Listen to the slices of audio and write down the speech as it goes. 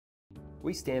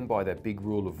We stand by that big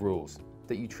rule of rules,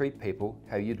 that you treat people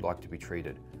how you'd like to be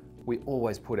treated. We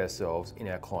always put ourselves in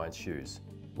our clients' shoes.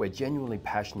 We're genuinely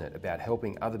passionate about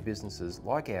helping other businesses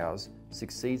like ours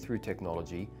succeed through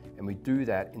technology, and we do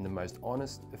that in the most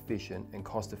honest, efficient and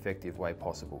cost-effective way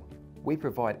possible. We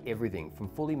provide everything from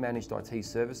fully managed IT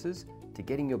services to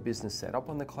getting your business set up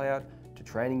on the cloud to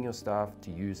training your staff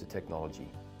to use the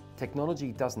technology.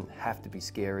 Technology doesn't have to be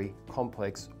scary,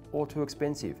 complex or too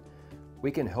expensive. We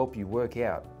can help you work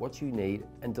out what you need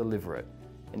and deliver it.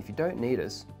 And if you don't need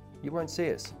us, you won't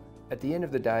see us. At the end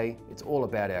of the day, it's all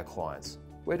about our clients.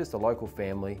 We're just a local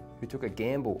family who took a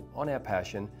gamble on our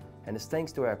passion, and it's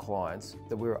thanks to our clients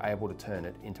that we were able to turn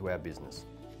it into our business.